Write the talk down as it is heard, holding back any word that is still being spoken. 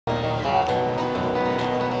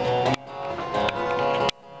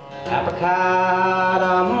Apricot,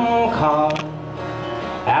 I'm calling.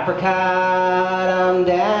 Apricot, I'm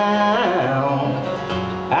down.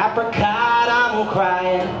 Apricot, I'm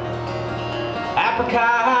crying.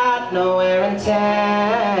 Apricot, nowhere in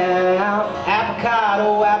town. Apricot,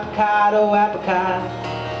 oh apricot, oh apricot,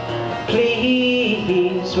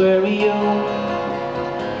 please, where are you?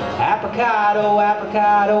 Apricot, oh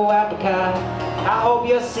apricot, oh apricot, I hope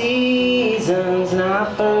your season's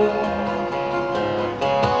not through.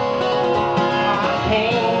 It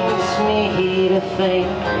pains me to think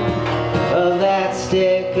of that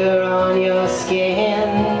sticker on your skin,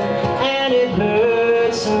 and it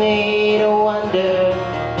hurts me to wonder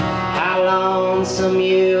how lonesome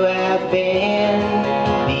you have been,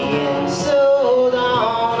 being sold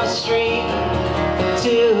on a street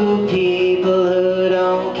to people who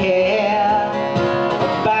don't care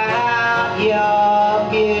about your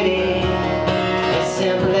beauty. They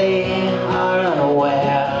simply are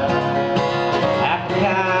unaware.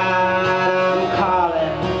 Apricot, I'm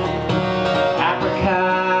calling.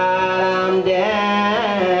 Apricot, I'm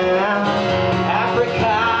down.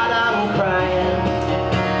 Apricot, I'm crying.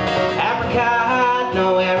 Apricot,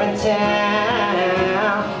 nowhere in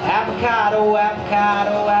town. Apricot, oh apricot,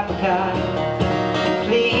 oh apricot,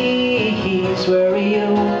 please, where are you?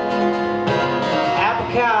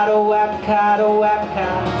 Apricot, oh apricot, oh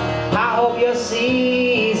apricot, I hope your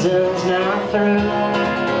season's not through.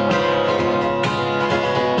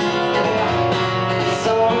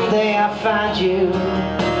 Someday I'll find you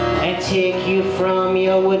and take you from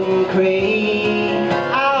your wooden crate.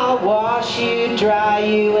 I'll wash you, dry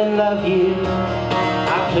you, and love you.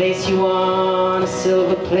 I'll place you on a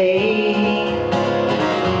silver plate.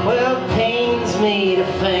 Well, it pains me to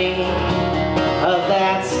think of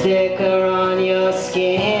that sticker on your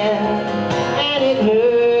skin, and it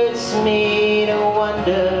hurts me to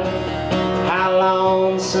wonder how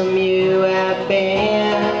lonesome you have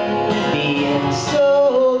been, being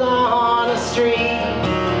sold on a street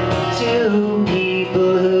to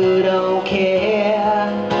people who don't care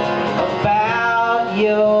about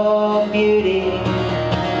your beauty,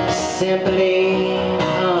 simply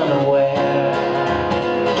unaware.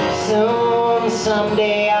 Soon,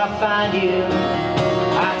 someday I'll find you.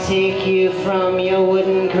 I'll take you from your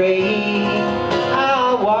wooden crate.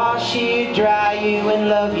 I'll wash you, dry you, and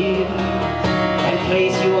love you, and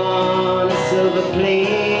place you on a silver plate.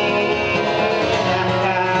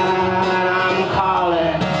 Apricot, I'm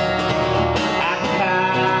calling.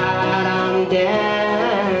 Apricot, I'm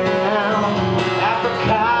down.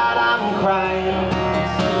 Apricot, I'm crying.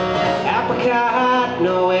 Apricot,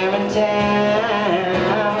 nowhere in town.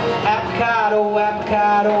 Apricot, oh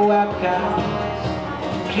apricot, oh apricot,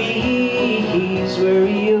 please, where are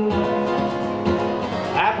you?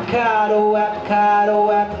 Apricot, oh apricot,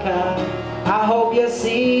 oh apricot, I hope your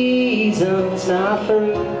season's not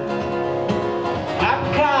through.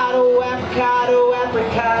 Apricot, oh apricot, oh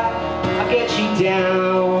apricot, I'll get you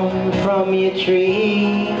down from your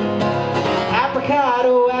tree. Apricot,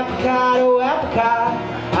 oh apricot, oh apricot,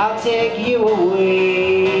 I'll take you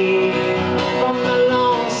away from the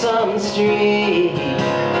lonesome street.